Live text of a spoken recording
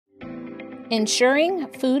Ensuring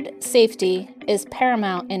food safety is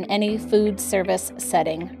paramount in any food service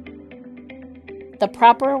setting. The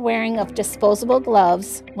proper wearing of disposable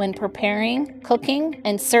gloves when preparing, cooking,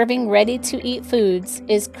 and serving ready-to-eat foods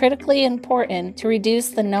is critically important to reduce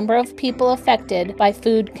the number of people affected by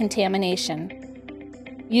food contamination.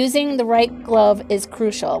 Using the right glove is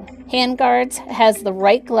crucial. Handgards has the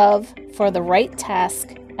right glove for the right task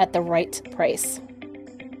at the right price.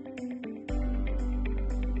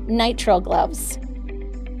 Nitrile Gloves.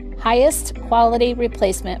 Highest quality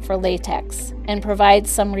replacement for latex and provides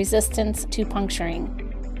some resistance to puncturing.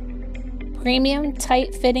 Premium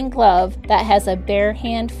tight-fitting glove that has a bare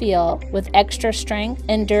hand feel with extra strength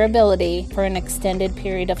and durability for an extended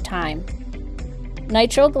period of time.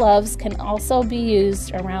 Nitrile gloves can also be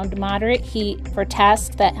used around moderate heat for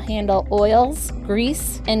tasks that handle oils,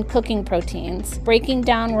 grease, and cooking proteins, breaking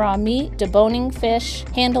down raw meat, deboning fish,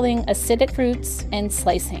 handling acidic fruits, and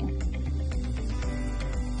slicing.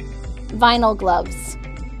 Vinyl gloves.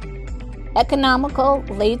 Economical,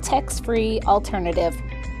 latex-free alternative.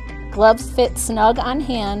 Gloves fit snug on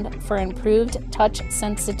hand for improved touch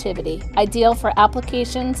sensitivity, ideal for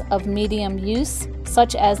applications of medium use,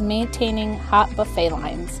 such as maintaining hot buffet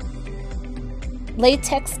lines.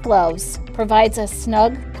 Latex Gloves provides a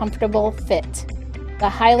snug, comfortable fit. The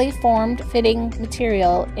highly formed fitting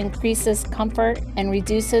material increases comfort and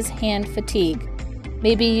reduces hand fatigue.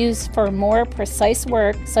 May be used for more precise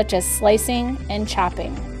work such as slicing and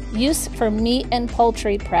chopping. Use for meat and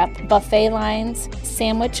poultry prep, buffet lines,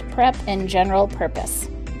 sandwich prep, and general purpose.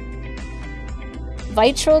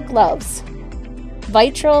 Vitrile Gloves.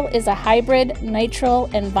 Vitrile is a hybrid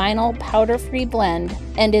nitrile and vinyl powder-free blend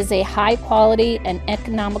and is a high-quality and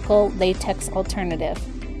economical latex alternative.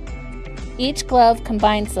 Each glove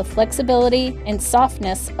combines the flexibility and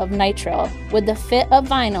softness of nitrile with the fit of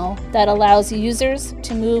vinyl that allows users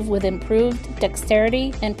to move with improved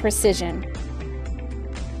dexterity and precision.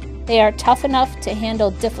 They are tough enough to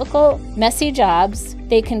handle difficult, messy jobs.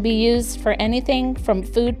 They can be used for anything from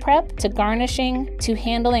food prep to garnishing to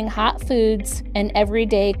handling hot foods and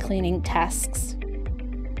everyday cleaning tasks.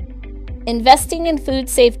 Investing in food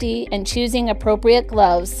safety and choosing appropriate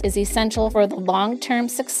gloves is essential for the long-term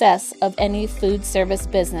success of any food service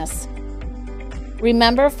business.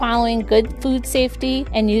 Remember, following good food safety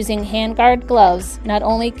and using Handguard gloves not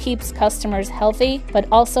only keeps customers healthy, but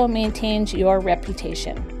also maintains your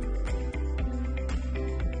reputation.